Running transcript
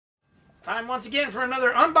Time once again for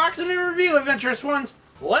another unboxing and review, Adventurous Ones.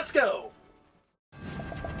 Let's go!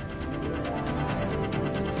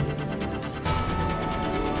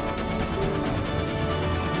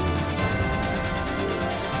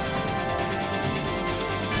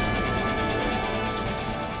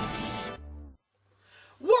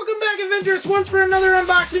 Welcome back, Adventurous Ones, for another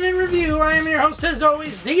unboxing and review. I am your host, as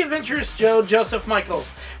always, the Adventurous Joe, Joseph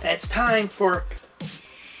Michaels. And it's time for...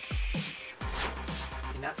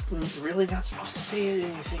 Really not supposed to say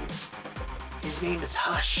anything. His name is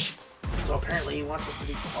Hush. So apparently he wants us to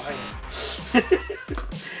be quiet.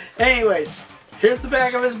 Anyways, here's the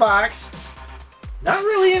back of his box. Not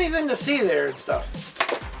really anything to see there and stuff,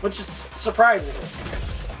 which is surprising.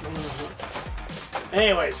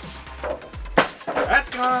 Anyways, that's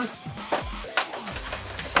gone.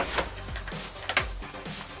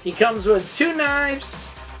 He comes with 2 knives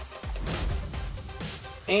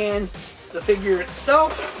and the figure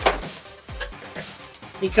itself.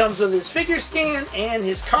 He comes with his figure stand and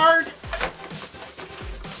his card,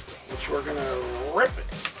 which we're gonna rip it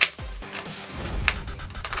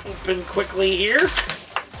open quickly here.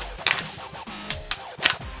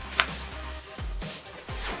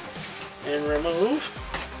 And remove.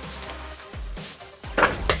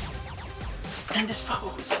 And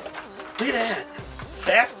dispose. Look at that.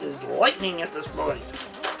 Fast as lightning at this point.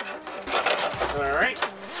 Alright.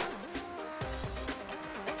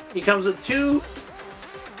 He comes with 2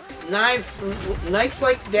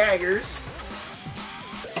 knife-like daggers.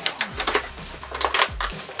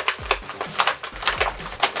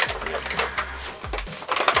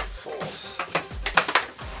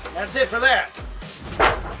 That's it for that.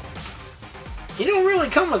 He don't really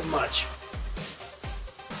come with much.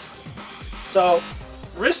 So,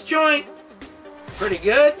 wrist joint, pretty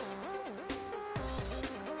good.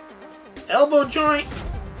 Elbow joint,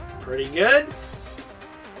 pretty good.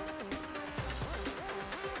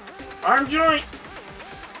 Arm joint,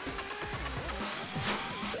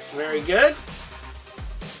 very good.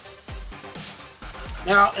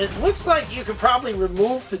 Now, it looks like you could probably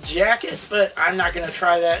remove the jacket, but I'm not going to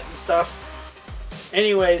try that and stuff.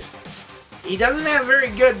 Anyways, he doesn't have very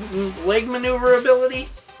good leg maneuverability.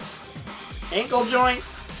 Ankle joint,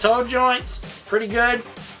 toe joints, pretty good.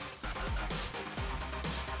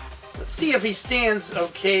 Let's see if he stands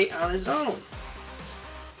okay on his own.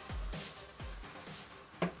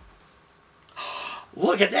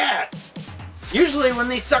 Look at that! Usually when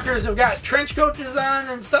these suckers have got trench coats on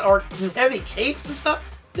and stuff, or heavy capes and stuff,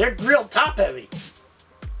 they're real top heavy.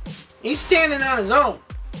 He's standing on his own.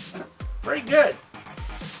 Pretty good.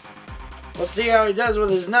 Let's see how he does with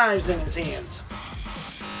his knives in his hands.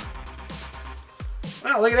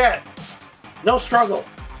 Wow, look at that. No struggle.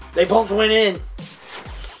 They both went in.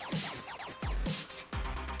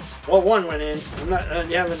 Well, one went in. I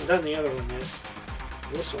haven't done the other one yet.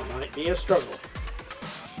 This one might be a struggle.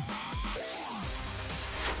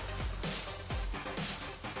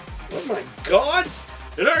 Oh my God!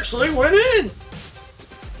 It actually went in!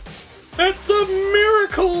 That's a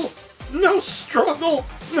miracle! No struggle!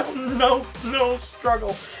 No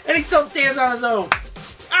struggle. And he still stands on his own.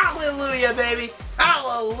 Hallelujah, baby!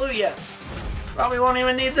 Hallelujah! Probably won't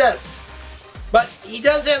even need this. But he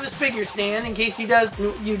does have his figure stand in case you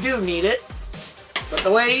do need it. But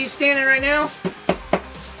the way he's standing right now,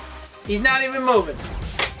 he's not even moving.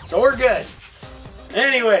 So we're good.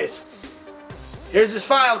 Anyways. Here's his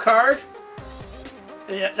file card.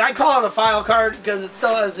 I call it a file card because it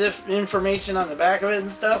still has information on the back of it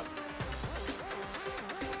and stuff.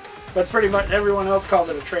 But pretty much everyone else calls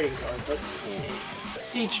it a trading card. But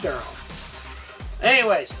each their own.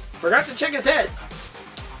 Anyways, forgot to check his head.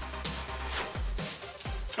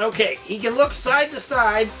 Okay, he can look side to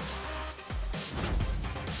side.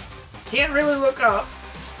 Can't really look up.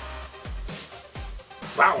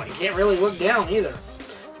 Wow, and he can't really look down either.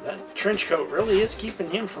 That trench coat really is keeping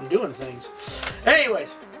him from doing things.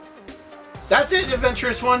 Anyways, that's it,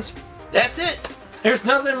 Adventurous Ones. That's it. There's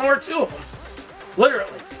nothing more to him.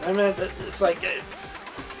 Literally. I mean, it's like,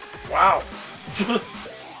 wow.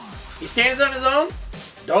 He stands on his own.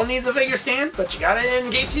 Don't need the figure stand, but you got it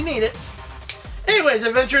in case you need it. Anyways,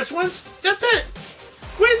 Adventurous Ones, that's it.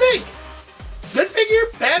 What do you think? Good figure?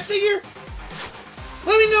 Bad figure?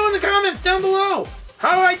 Let me know in the comments down below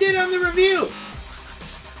how I did on the review.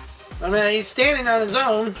 I mean, he's standing on his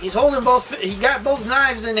own. He's holding both. He got both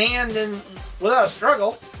knives in hand and without a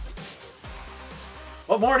struggle.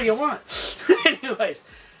 What more do you want? Anyways,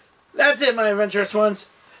 that's it, my Adventurous Ones.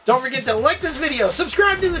 Don't forget to like this video,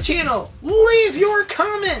 subscribe to the channel, leave your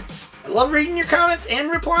comments. I love reading your comments and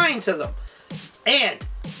replying to them. And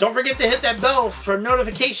Don't forget to hit that bell for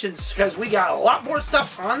notifications because we got a lot more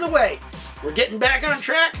stuff on the way. We're getting back on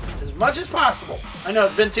track as much as possible. I know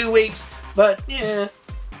it's been 2 weeks, but yeah,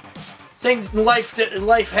 things in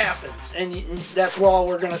life happens, and that's all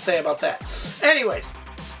we're going to say about that. Anyways,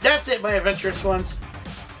 that's it, my adventurous ones.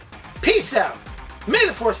 Peace out. May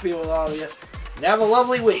the force be with all of you. And have a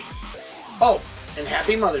lovely week. Oh, and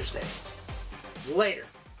happy Mother's Day. Later.